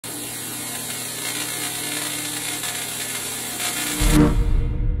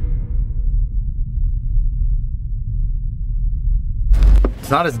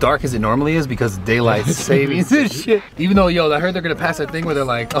not as dark as it normally is because daylight savings and shit. Even though, yo, I heard they're gonna pass that thing where they're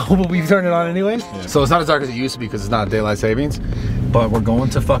like, oh, but we've turned it on anyways. Yeah. So it's not as dark as it used to be because it's not daylight savings. But we're going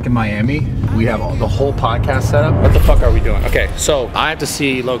to fucking Miami. We have the whole podcast set up. What the fuck are we doing? Okay, so I have to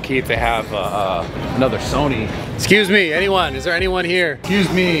see low-key if they have another Sony. Excuse me, anyone? Is there anyone here? Excuse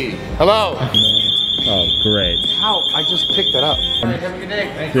me. Hello? Oh, great. How? I just picked it up. All right, have a good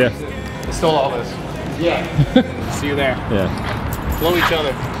day. Thank you. Yeah. I stole all this. Yeah. See you there. Yeah. Blow each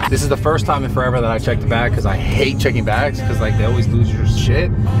other. This is the first time in forever that I checked a bag because I hate checking bags because like they always lose your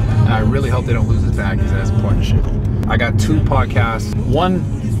shit. And I really hope they don't lose this bag because that's important shit. I got 2 podcasts. One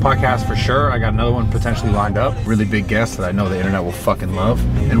podcast for sure. I got another one potentially lined up. Really big guest that I know the internet will fucking love.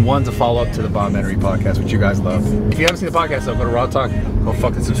 And one's a follow-up to the Bob-mentary podcast, which you guys love. If you haven't seen the podcast though, go to Raw Talk. Go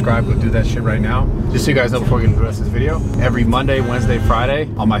fucking subscribe. Go do that shit right now. Just so you guys know before we get into the rest of this video. Every Monday, Wednesday, Friday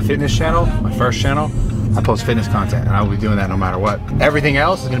on my fitness channel, my first channel, I post fitness content and I will be doing that no matter what. Everything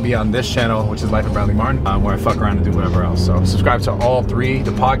else is gonna be on this channel, which is Life of Bradley Martyn, where I fuck around and do whatever else. So subscribe to all 3,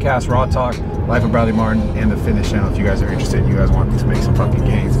 the podcast, Raw Talk, Life of Bradley Martyn, and the fitness channel if you guys are interested. You guys want to make some fucking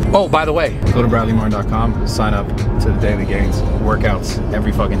gains. Oh, by the way, go to bradleymartyn.com, sign up to the daily gains, workouts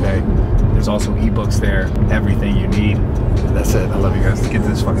every fucking day. There's also ebooks there, everything you need. That's it, I love you guys. Let's get to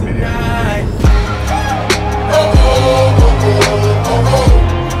this fucking video.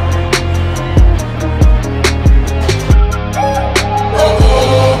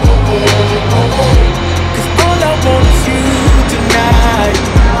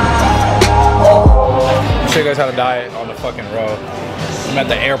 I'll show you guys how to diet on the fucking road. I'm at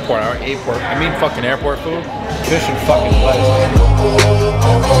the airport, I mean fucking airport food. Fish and fucking lettuce.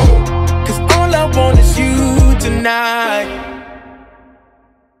 Cause all I want is you tonight.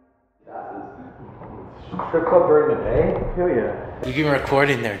 Strip club during the day? Hell yeah. You can record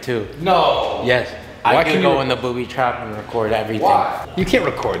in there too. No. Yes. Why I can go in the booby trap and record everything. Why? You can't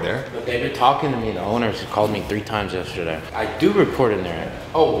record there. But they've been talking to me. The owners called me 3 times yesterday. I do record in there.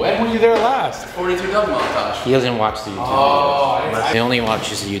 Oh, when were you there last? 43 double montage. He doesn't watch the YouTube videos. He only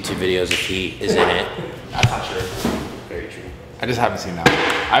watches the YouTube videos if he is in it. That's not true. Very true. I just haven't seen that.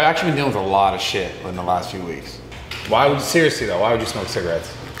 I've actually been dealing with a lot of shit in the last few weeks. Why would you, seriously though, why would you smoke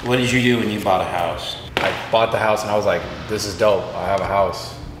cigarettes? What did you do when you bought a house? I bought the house and I was like, this is dope, I have a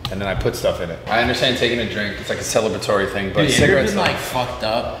house. And then I put stuff in it. I understand taking a drink, it's like a celebratory thing, but Dude, cigarettes you ever been like fucked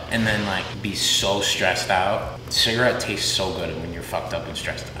up and then like be so stressed out? Cigarette tastes so good when you're fucked up and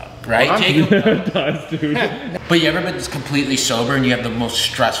stressed out. Right, Jacob? It does, dude. But you ever been just completely sober and you have the most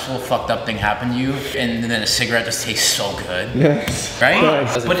stressful, fucked up thing happen to you, and then a cigarette just tastes so good? Yes. Right?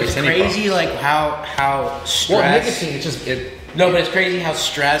 Yes. But it's crazy like how stress... Well, nicotine, it's just... No, but it's crazy how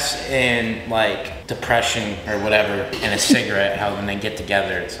stress and like depression or whatever and a cigarette, how when they get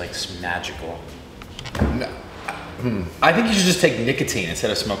together, it's like magical. No. I think you should just take nicotine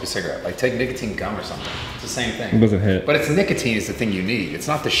instead of smoke a cigarette. Like take nicotine gum or something. It's the same thing. It doesn't hit. But it's nicotine is the thing you need. It's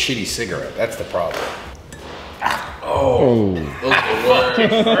not the shitty cigarette. That's the problem. Oh.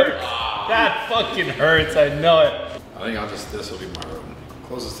 That fucking hurts. I know it. I think this will be my room.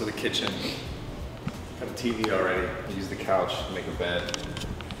 Closest to the kitchen. Got a TV already. I use the couch to make a bed.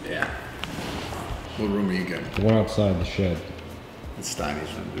 Yeah. What room are you getting? The one outside the shed. It's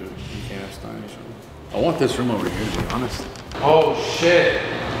Steiny's room, dude. You can't have Steiny's room. I want this room over here, to be honest. Oh, shit.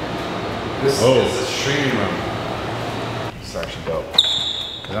 This is the streaming room. This is actually dope.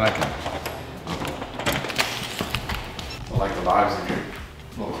 Cause then I can... I like the vibes in here.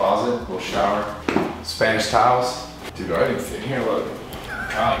 Little closet, little shower, Spanish towels. Dude, I didn't fit here, look.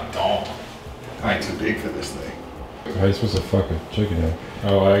 I don't. I ain't too big for this thing. How are you supposed to fuck a chicken here?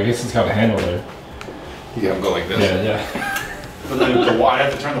 Oh, I guess it's got a handle there. You gotta go like this. Yeah. But then the water, I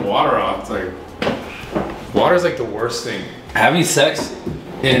have to turn the water off. It's like, water's like the worst thing. Having sex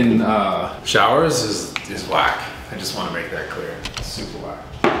in showers is whack. I just want to make that clear. It's super whack.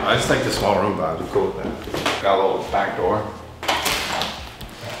 I just like the small room, but I'm cool with that. Got a little back door.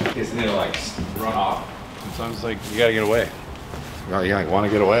 In case they need to like run off. Sometimes like you gotta get away. You like want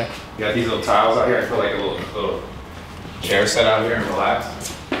to get away. You got these little tiles out here. I feel like a little chair set out here and relax.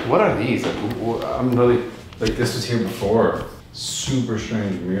 What are these? Like, I'm really like this was here before. Super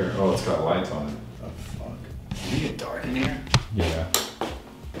strange mirror. Oh, it's got lights on it. Oh fuck. Did it get dark in here? Yeah.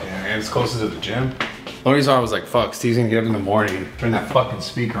 Yeah, and it's closer to the gym. The only reason I was like, fuck, Steve's gonna get up in the morning, turn that fucking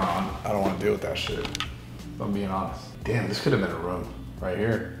speaker on. I don't want to deal with that shit. If I'm being honest. Damn, this could have been a room right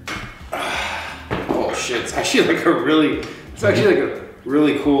here. Oh shit, it's actually like a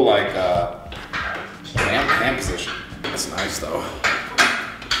really cool like lamp position. That's nice though.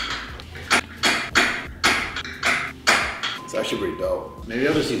 It's actually pretty dope. Maybe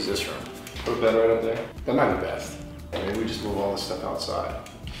I'll just use this room. Put a bed right up there. That might be best. Maybe we just move all this stuff outside.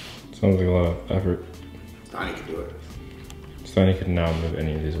 Sounds like a lot of effort. Donnie can do it. Sonny could now move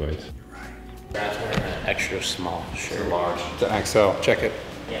any of these weights. Brad's wearing an extra small shirt. Large. The XL. Check it.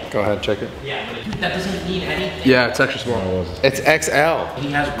 Yeah. Go ahead, check it. Yeah, but that doesn't mean anything. Yeah, it's extra small. It's XL.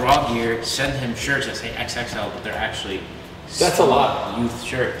 He has raw gear. Send him shirts that say XXL, but they're actually That's a lot. youth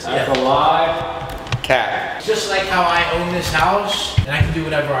shirts. That's a live cat. Just like how I own this house, and I can do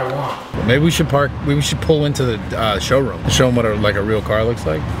whatever I want. Maybe we should park. Maybe we should pull into the showroom. Show them what a real car looks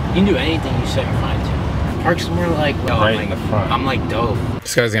like. You can do anything you set your mind to. Park somewhere like, no, Right I'm in like, the front. I'm like dope.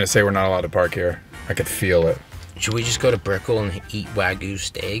 This guy's gonna say we're not allowed to park here. I could feel it. Should we just go to Brickell and eat Wagyu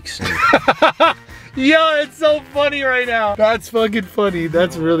steaks? And Yo, it's so funny right now. That's fucking funny.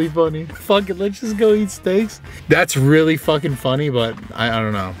 That's really funny. Fuck it, let's just go eat steaks. That's really fucking funny, but I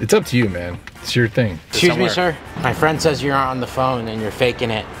don't know. It's up to you, man. It's your thing. Excuse me, sir. My friend says you're on the phone and you're faking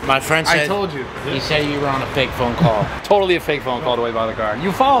it. My friend said. I told you. He said you were on a fake phone call. Totally a fake phone call to wait by the car.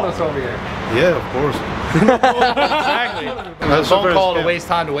 You followed us over here. Yeah, of course. Exactly. A phone first call to step. waste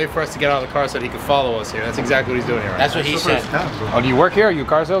time to wait for us to get out of the car so that he could follow us here. That's exactly what he's doing here. Right That's what he said. Oh, do you work here? Are you a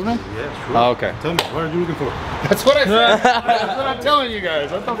car salesman? Yeah, sure. Oh, okay. Tell me, what are you looking for? That's what I said. That's what I'm telling you guys.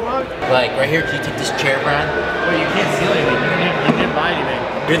 What the fuck? Like, right here, can you take this chair, Brad? Well, you can't steal anything. You didn't buy anything.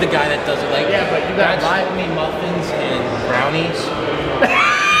 You're the guy that does it like, Yeah, but you got- buy me muffins and brownies.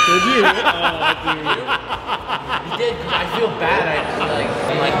 Did you? He did. I feel bad.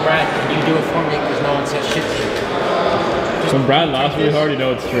 I'm like, Brad, can you do it for me? Because no one says shit to you. When Brad laughs really hard, you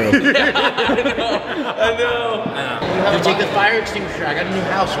know it's true. I know. You take the fire extinguisher. I got a new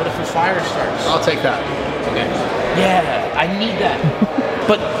house. What if a fire starts? I'll take that. Okay. Yeah, I need that.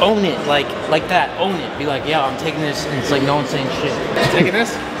 But own it, like that. Own it. Be like, yeah, I'm taking this, and it's like no one's saying shit. Taking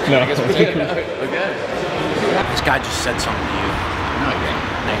this? No. I guess we're taking it. Okay. This guy just said something to you. No, you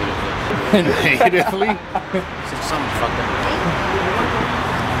Negatively. Negatively? He said something fucked up.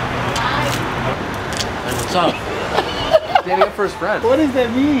 Like, what's up? Standing up for his friend. What does that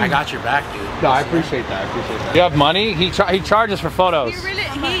mean? I got your back, dude. No, I appreciate that. I appreciate that. You have money? He charges for photos. He really,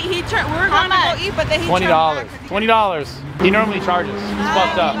 we were going to go eat, but then he $20. $20. He normally charges. It's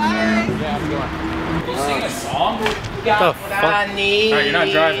fucked up. Sorry. Yeah, I'm doing. Sing a song. Got what I need. Alright, you're not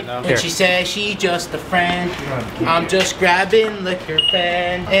driving though. And she says she just a friend. I'm just grabbing liquor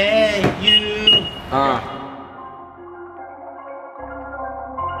fan. Hey, you.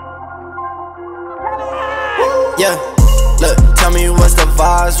 Yeah, look, tell me what's the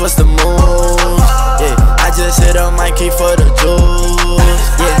vibes, what's the moves. Yeah, I just hit a mic key for the juice.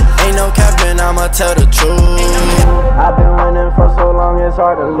 Yeah, ain't no capping, I'ma tell the truth. I've been winning for so long, it's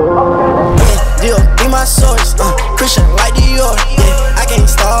hard to lose. Yeah, be my source, Christian like Dior. Yeah, I can't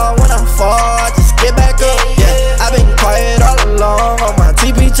start when I'm far, I just get back up. Yeah, I've been quiet all along on my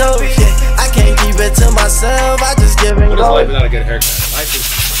TP toes. Yeah, I can't keep it to myself, I just give and What is go. life without a good haircut? Life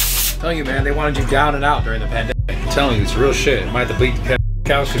is. I'm telling you, man, they wanted you down and out during the pandemic. I'm telling you, it's real shit. Might have to bleed the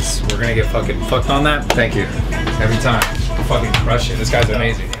couch because we're gonna get fucking fucked on that. Thank you. Every time. Fucking crush it. This guy's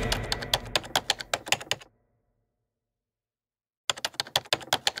amazing.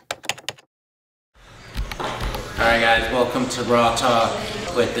 Alright, guys, welcome to Raw Talk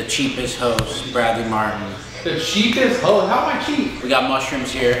with the cheapest host, Bradley Martyn. The cheapest? How am I cheap? We got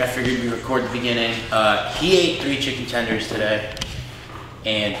mushrooms here. I figured we'd record the beginning. He ate 3 chicken tenders today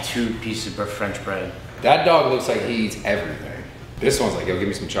and 2 pieces of French bread. That dog looks like he eats everything. This one's like, yo, give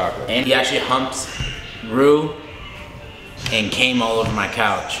me some chocolate. And he actually humped Rue and came all over my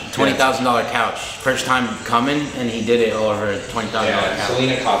couch. $20,000 couch. First time coming, and he did it all over a $20,000 couch.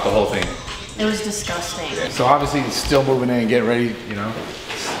 Selena caught the whole thing. It was disgusting. So obviously it's still moving in and getting ready, you know.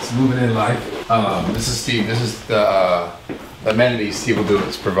 It's moving in life. This is Steve. This is the amenities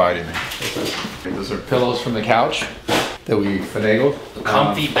Stevewilldoit'S provided me. Those are pillows from the couch that we finagled.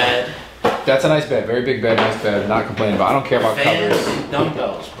 Comfy bed. That's a nice bed. Very big bed, nice bed. Not complaining about. I don't care about Fans covers. and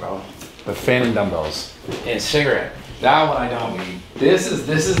dumbbells, bro. The fan and dumbbells. And a cigarette. That one I don't need. This is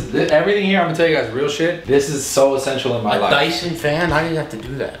everything here. I'm gonna tell you guys real shit. This is so essential in my A life. Dyson fan? I didn't have to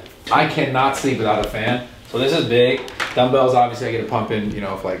do that. I cannot sleep without a fan. So this is big. Dumbbells, obviously, I get a pump in, you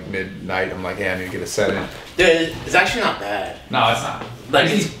know, if like midnight, I'm like, hey, I need to get a set in. Dude, it's actually not bad. No, it's not. Like,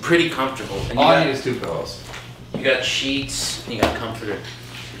 it's pretty comfortable. And All I need is 2 pillows. you got sheets, and you got comforter.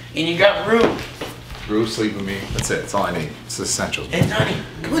 And you got room. Rue, sleep with me. That's it. That's all I need. It's essential. And Donnie,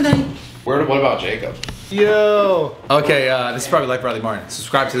 come on, Donnie. What about Jacob? Yo. Okay, this is probably like Bradley Martyn.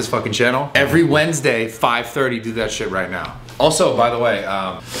 Subscribe to this fucking channel. Every Wednesday, 5:30, do that shit right now. Also, by the way,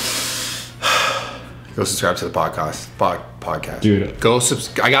 go subscribe to the podcast. Podcast. Dude. Go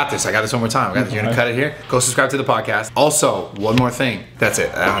I got this. I got this one more time. You're gonna cut it here. Go subscribe to the podcast. Also, one more thing. That's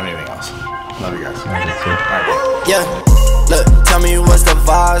it. I don't have anything else. Love you guys. Alright, so- All right. Yeah, look, tell me what's the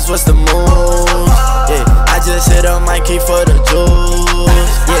vibes, what's the mood? Yeah, I just hit a Mikey for the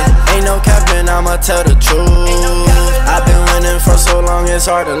juice. Yeah, ain't no capping, I'ma tell the truth. I've been winning for so long, it's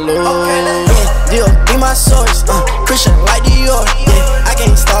hard to lose. Yeah, deal, be my source, Christian like Dior. Yeah,